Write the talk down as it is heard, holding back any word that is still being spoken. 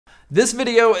This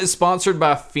video is sponsored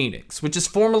by Phoenix, which is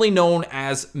formerly known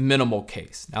as Minimal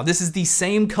Case. Now, this is the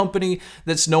same company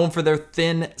that's known for their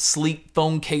thin, sleek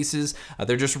phone cases.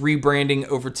 They're just rebranding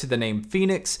over to the name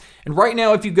Phoenix. And right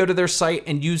now, if you go to their site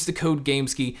and use the code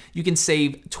Gamesky, you can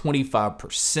save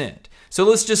 25%. So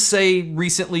let's just say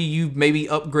recently you've maybe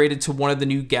upgraded to one of the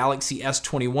new Galaxy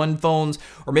S21 phones,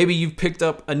 or maybe you've picked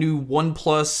up a new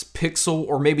OnePlus Pixel,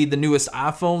 or maybe the newest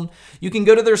iPhone. You can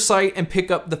go to their site and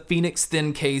pick up the Phoenix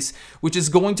Thin Case, which is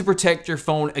going to protect your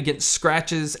phone against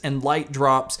scratches and light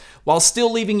drops while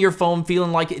still leaving your phone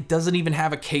feeling like it doesn't even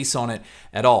have a case on it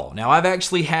at all. Now, I've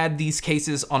actually had these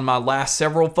cases on my last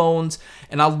several phones,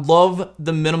 and I love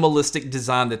the minimalistic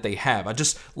design that they have. I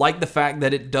just like the fact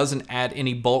that it doesn't add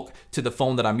any bulk to the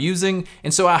phone that I'm using,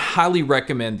 and so I highly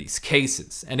recommend these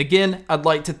cases. And again, I'd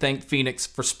like to thank Phoenix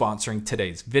for sponsoring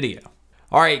today's video.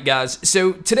 Alright guys,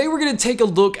 so today we're going to take a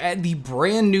look at the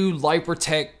brand new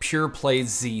Lypertek PurePlay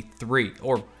Z3,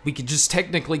 or we could just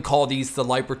technically call these the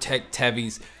Lypertek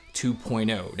TEVIs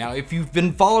 2.0. Now, if you've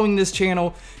been following this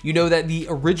channel, you know that the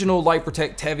original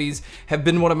Lypertek TEVIs have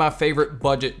been one of my favorite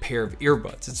budget pair of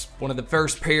earbuds. It's one of the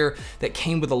first pair that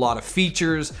came with a lot of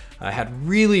features, had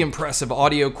really impressive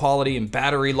audio quality and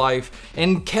battery life,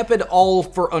 and kept it all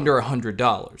for under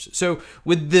 $100. So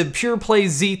with the PurePlay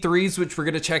Z3s, which we're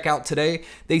going to check out today,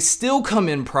 they still come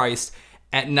in priced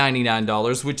at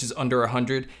 $99, which is under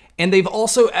 $100. And they've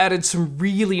also added some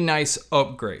really nice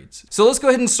upgrades. So let's go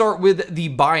ahead and start with the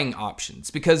buying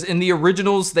options, because in the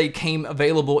originals, they came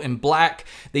available in black.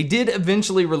 They did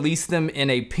eventually release them in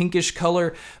a pinkish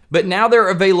color, but now they're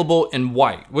available in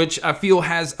white, which I feel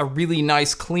has a really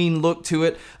nice clean look to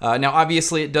it. Now,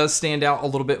 obviously it does stand out a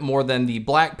little bit more than the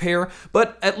black pair,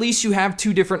 but at least you have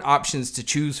two different options to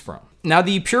choose from. Now,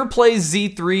 the PurePlay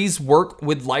Z3s work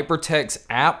with Lypertek's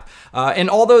app,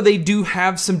 and although they do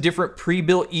have some different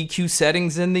pre-built EQ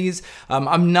settings in these,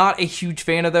 I'm not a huge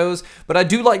fan of those, but I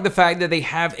do like the fact that they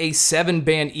have a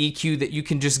 7-band EQ that you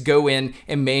can just go in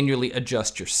and manually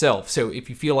adjust yourself. So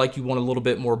if you feel like you want a little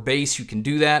bit more bass, you can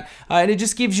do that, and it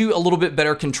just gives you a little bit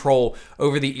better control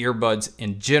over the earbuds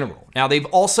in general. Now, they've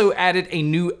also added a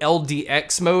new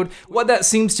LDX mode. What that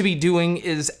seems to be doing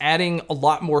is adding a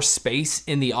lot more space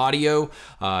in the audio.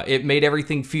 It made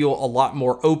everything feel a lot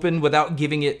more open without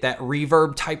giving it that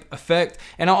reverb type effect.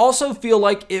 And I also feel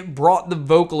like it brought the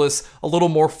vocalist a little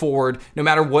more forward no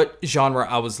matter what genre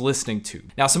I was listening to.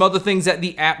 Now, some other things that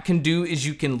the app can do is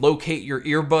you can locate your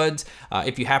earbuds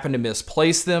if you happen to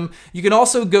misplace them. You can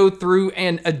also go through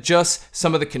and adjust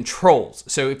some of the controls.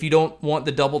 So if you don't want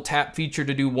the double tap feature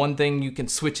to do one thing, you can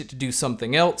switch it to do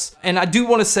something else. And I do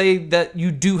want to say that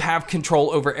you do have control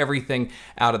over everything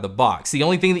out of the box. The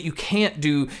only thing that you can't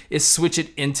do is switch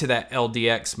it into that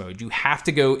LDX mode. You have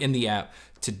to go in the app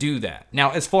to do that.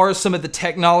 Now, as far as some of the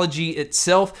technology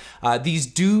itself, these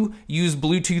do use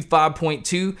Bluetooth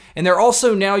 5.2, and they're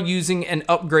also now using an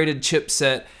upgraded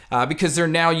chipset because they're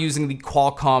now using the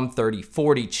Qualcomm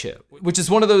 3040 chip, which is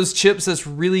one of those chips that's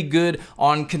really good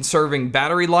on conserving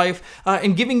battery life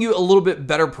and giving you a little bit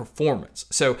better performance.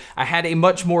 So I had a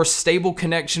much more stable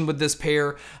connection with this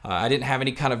pair. I didn't have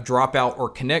any kind of dropout or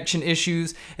connection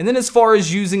issues. And then as far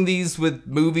as using these with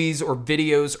movies or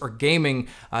videos or gaming,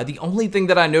 the only thing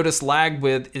that I noticed lag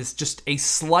with is just a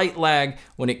slight lag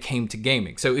when it came to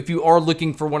gaming. So if you are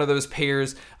looking for one of those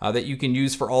pairs that you can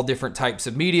use for all different types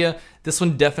of media, this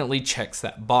one definitely checks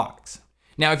that box.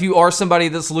 Now, if you are somebody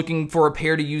that's looking for a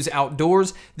pair to use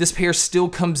outdoors, this pair still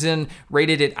comes in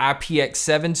rated at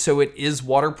IPX7, so it is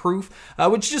waterproof,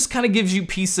 which just kind of gives you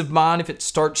peace of mind if it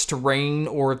starts to rain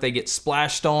or if they get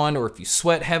splashed on or if you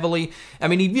sweat heavily. I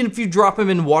mean, even if you drop them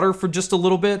in water for just a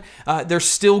little bit, they're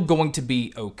still going to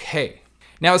be okay.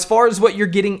 Now, as far as what you're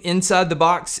getting inside the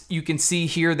box, you can see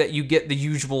here that you get the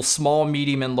usual small,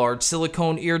 medium, and large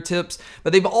silicone ear tips,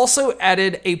 but they've also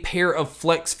added a pair of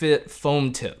flex fit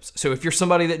foam tips. So if you're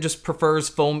somebody that just prefers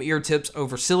foam ear tips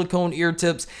over silicone ear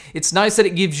tips, it's nice that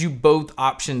it gives you both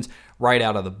options right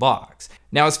out of the box.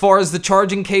 Now, as far as the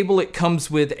charging cable, it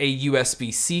comes with a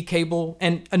USB-C cable,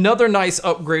 and another nice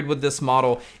upgrade with this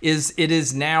model is it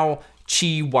is now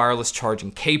Qi wireless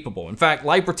charging capable. In fact,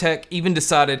 Lypertek even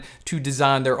decided to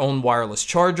design their own wireless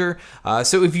charger.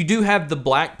 So if you do have the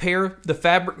black pair, the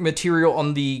fabric material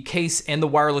on the case and the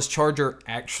wireless charger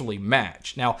actually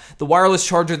match. Now, the wireless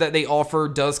charger that they offer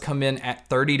does come in at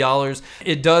 $30.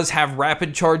 It does have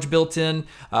rapid charge built in.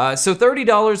 So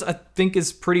 $30 I think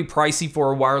is pretty pricey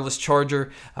for a wireless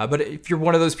charger. But if you're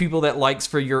one of those people that likes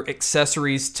for your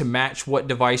accessories to match what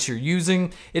device you're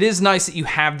using, it is nice that you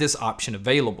have this option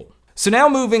available. So now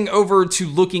moving over to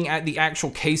looking at the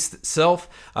actual case itself,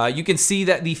 you can see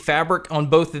that the fabric on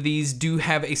both of these do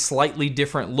have a slightly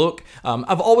different look.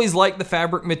 I've always liked the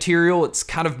fabric material. It's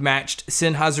kind of matched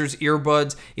Sennheiser's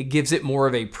earbuds. It gives it more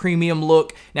of a premium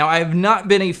look. Now, I have not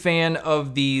been a fan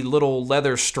of the little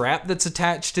leather strap that's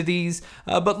attached to these,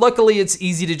 but luckily it's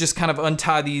easy to just kind of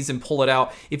untie these and pull it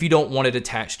out if you don't want it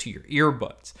attached to your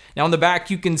earbuds. Now on the back,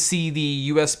 you can see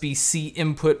the USB-C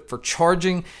input for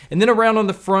charging, and then around on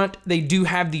the front, they do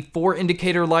have the 4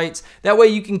 indicator lights. That way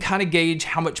you can kind of gauge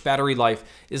how much battery life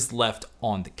is left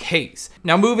on the case.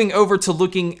 Now moving over to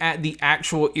looking at the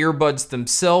actual earbuds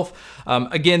themselves,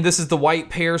 again, this is the white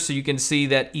pair, so you can see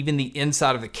that even the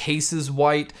inside of the case is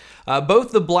white.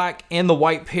 Both the black and the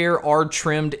white pair are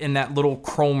trimmed in that little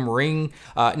chrome ring.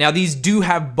 Now these do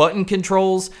have button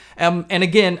controls, and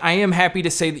again, I am happy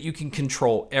to say that you can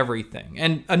control everything.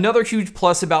 And another huge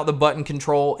plus about the button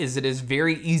control is it is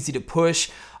very easy to push.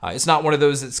 It's not one of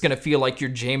those that's gonna feel like you're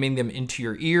jamming them into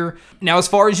your ear. Now, as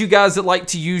far as you guys that like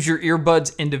to use your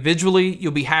earbuds individually,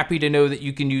 you'll be happy to know that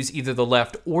you can use either the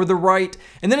left or the right.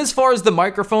 And then as far as the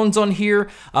microphones on here,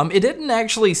 it didn't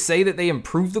actually say that they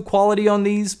improved the quality on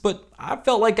these, but I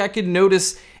felt like I could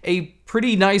notice a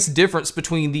pretty nice difference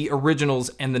between the originals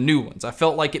and the new ones. I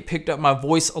felt like it picked up my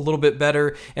voice a little bit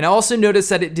better, and I also noticed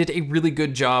that it did a really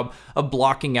good job of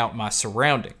blocking out my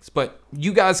surroundings. But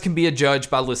you guys can be a judge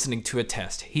by listening to a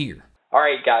test here.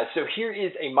 Alright guys, so here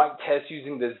is a mic test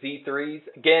using the Z3s.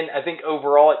 Again, I think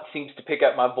overall it seems to pick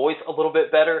up my voice a little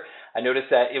bit better. I noticed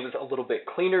that it was a little bit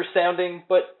cleaner sounding,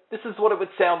 but this is what it would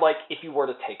sound like if you were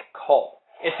to take a call.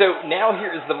 And so now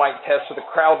here is the mic test for the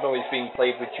crowd noise being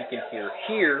played, which you can hear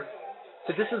here.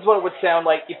 So this is what it would sound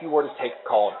like if you were to take a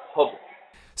call in public.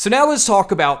 So now let's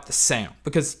talk about the sound,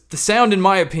 because the sound, in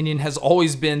my opinion, has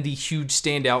always been the huge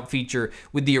standout feature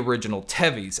with the original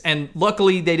TEVIs. And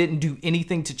luckily, they didn't do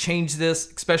anything to change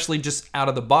this, especially just out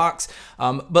of the box.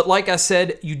 But like I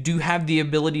said, you do have the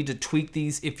ability to tweak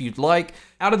these if you'd like.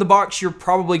 Out of the box, you're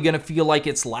probably going to feel like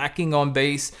it's lacking on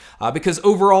bass because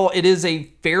overall it is a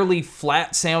fairly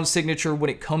flat sound signature when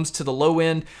it comes to the low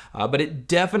end, but it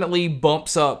definitely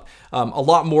bumps up a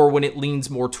lot more when it leans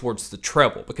more towards the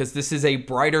treble, because this is a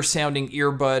brighter sounding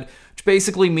earbud, which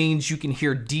basically means you can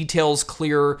hear details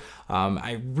clearer.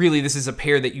 This is a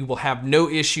pair that you will have no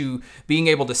issue being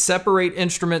able to separate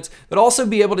instruments, but also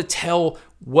be able to tell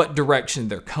what direction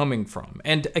they're coming from.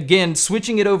 And again,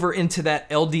 switching it over into that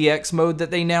LDX mode that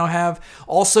they now have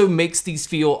also makes these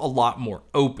feel a lot more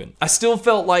open. I still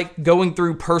felt like going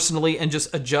through personally and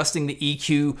just adjusting the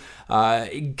EQ,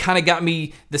 it kind of got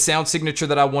me the sound signature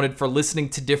that I wanted for listening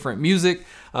to different music.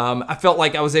 I felt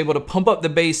like I was able to pump up the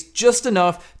bass just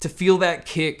enough to feel that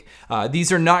kick.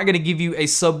 These are not going to give you a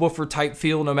subwoofer type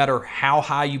feel no matter how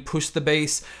high you push the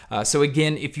bass. So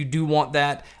again, if you do want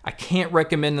that, I can't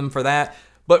recommend them for that.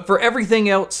 But for everything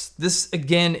else, this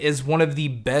again is one of the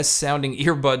best sounding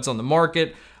earbuds on the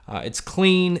market. It's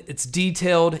clean, it's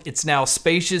detailed, it's now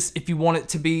spacious if you want it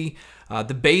to be.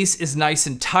 The bass is nice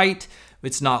and tight.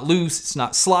 It's not loose, it's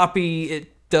not sloppy,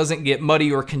 it doesn't get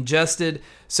muddy or congested.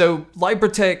 So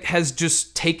Lypertek has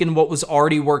just taken what was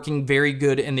already working very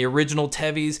good in the original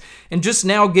TEVIs and just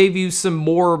now gave you some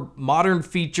more modern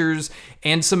features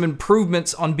and some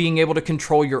improvements on being able to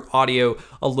control your audio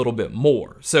a little bit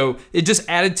more. So it just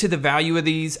added to the value of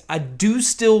these. I do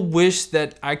still wish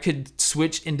that I could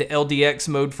switch into LDX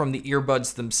mode from the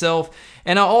earbuds themselves,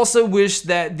 and I also wish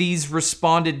that these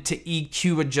responded to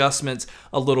EQ adjustments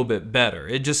a little bit better.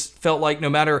 It just felt like no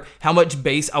matter how much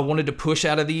bass I wanted to push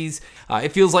out of these, it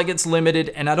feels like it's limited,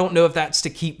 and I don't know if that's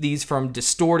to keep these from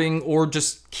distorting or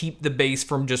just keep the bass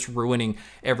from just ruining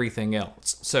everything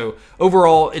else. So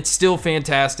overall, it's still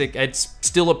fantastic. It's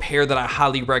still a pair that I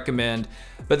highly recommend.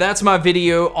 But that's my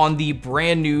video on the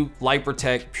brand new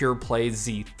Lypertek PurePlay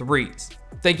Z3s.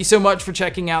 Thank you so much for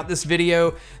checking out this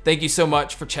video. Thank you so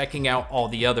much for checking out all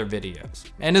the other videos.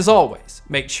 And as always,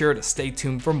 make sure to stay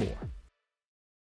tuned for more.